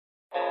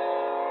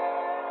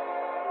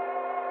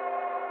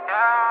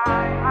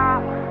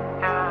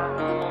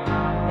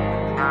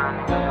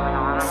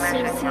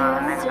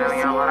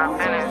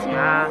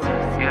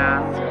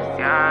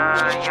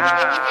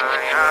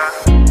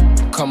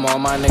Come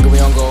on, my nigga, we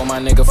on go, my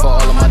nigga, for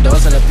all of my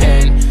doors in the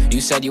pen. You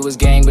said you was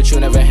gang, but you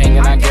never hanging,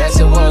 I guess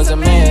it was a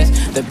miss.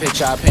 The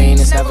picture I paint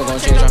is never gonna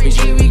change,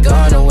 RPG, we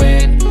gonna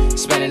win.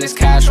 Spending this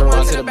cash, we'll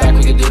run to the back,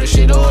 we can do this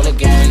shit all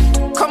again.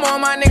 Come on,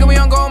 my nigga, we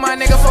on go, my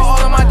nigga, for all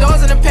of my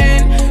doors in the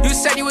pen. You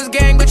said you was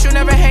gang, but you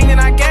never hanging,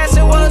 I guess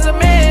it was a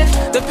miss.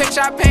 The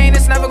picture I paint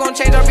is never gonna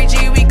change,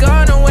 RPG, we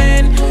gonna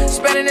win.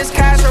 Spending this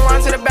cash, we'll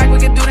run to the back, we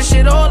can do this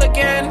shit all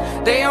again.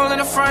 They all in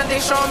the front, they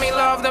showing me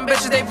love, them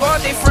bitches, they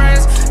bought they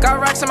friends. Got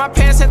racks in my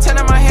pants and 10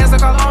 in my hands,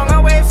 look how long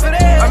I wait for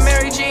this. I'm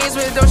Mary jeans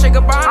with Dolce &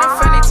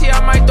 Gabbana, Fendi T, I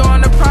might throw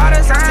in the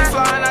Pradas. I stay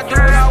fly and I do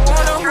what I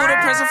wanna, who the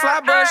Prince of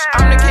Flatbush?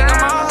 I'm the king of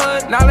my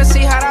hood, now let's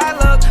see how that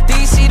look.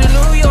 DC to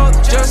New York,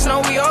 just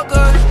know we all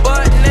good.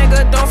 But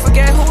nigga, don't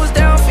forget who was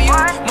down for you.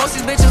 Most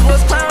these bitches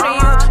was clowning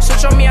you.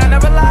 Switch on me, I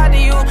never lied to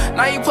you.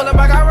 Now you pull up,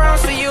 I got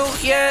rounds for you,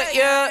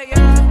 yeah.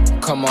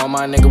 Come on,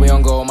 my nigga, we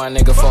on go, my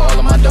nigga, for all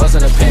of my doors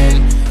in the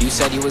pen. You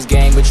said you was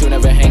gang, but you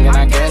never hanging,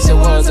 I guess it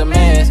was a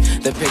miss.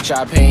 The picture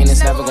I paint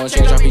is never gonna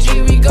change,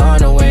 RPG, we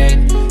gonna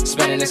win.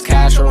 Spending this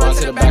cash, we'll run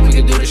to the back, we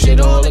can do this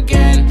shit all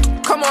again.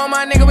 Come on,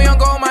 my nigga, we on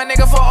go, my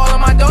nigga, for all of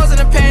my doors in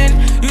the pen.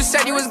 You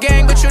said you was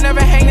gang, but you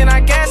never hanging,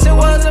 I guess it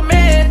was a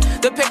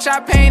myth. The picture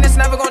I paint is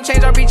never gonna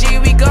change,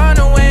 RPG, we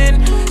gonna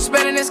win.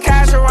 Spending this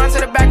cash, we'll run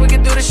to the back, we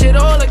can do this shit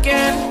all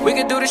again. We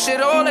can do this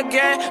shit all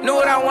again. Knew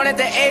what I wanted at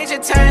the age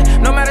of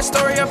 10. No matter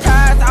story or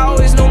path, I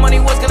always knew money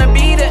was gonna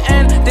be the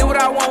end. Did what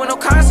I want with no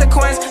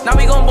consequence. Now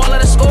we gon' ball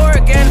at the score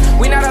again.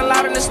 We not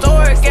allowed in the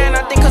store again.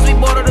 I think cause we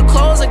bought all the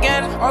clothes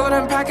again. All of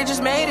them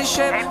packages made a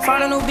shit.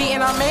 Found a new beat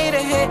and I made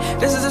a hit.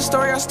 This is the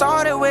story I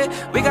started with.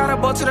 We got a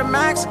boat to the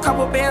max,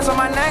 couple bands on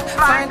my neck,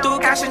 flying through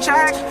cash and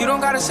checks. You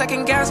don't gotta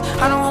second guess.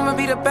 I know I'ma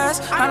be the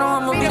best. I know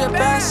I'ma be the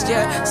best,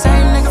 yeah.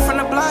 Same nigga from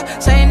the block,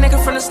 same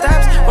nigga from the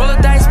steps. Roll the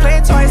dice, play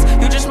it twice.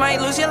 You just might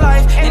lose your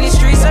life in these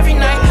streets every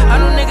night. I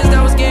know niggas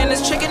that was getting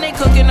this chicken they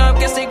cooking up.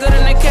 Guess they good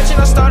in the kitchen.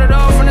 I started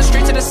off from the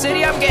street to the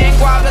city. I'm getting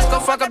guap, let's go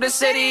fuck up the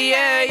city,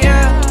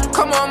 yeah.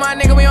 Come on, my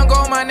nigga, we on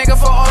go, my nigga,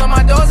 for all of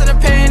my doors in the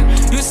pen.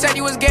 You said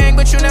you was gang,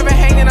 but you never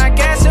hanging, I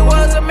guess it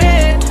was a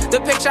myth. The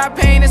picture I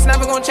paint is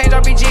never gonna change,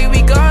 RPG,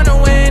 we gonna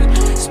win.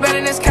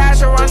 Spending this cash,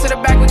 we'll run to the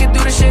back, we can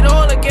do this shit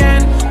all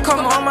again.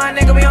 Come on, my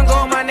nigga, we on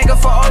go, my nigga,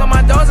 for all of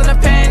my doors in the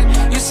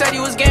pen. You said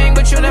you was gang,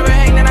 but you never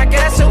hanging, I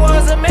guess it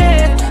was a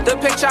myth. The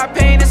picture I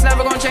paint is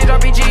never gonna change,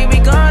 RPG, we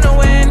gonna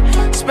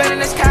win. Spending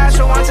this cash,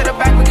 we'll run to the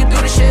back, we can do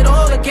this shit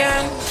all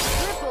again.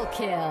 Triple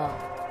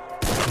kill.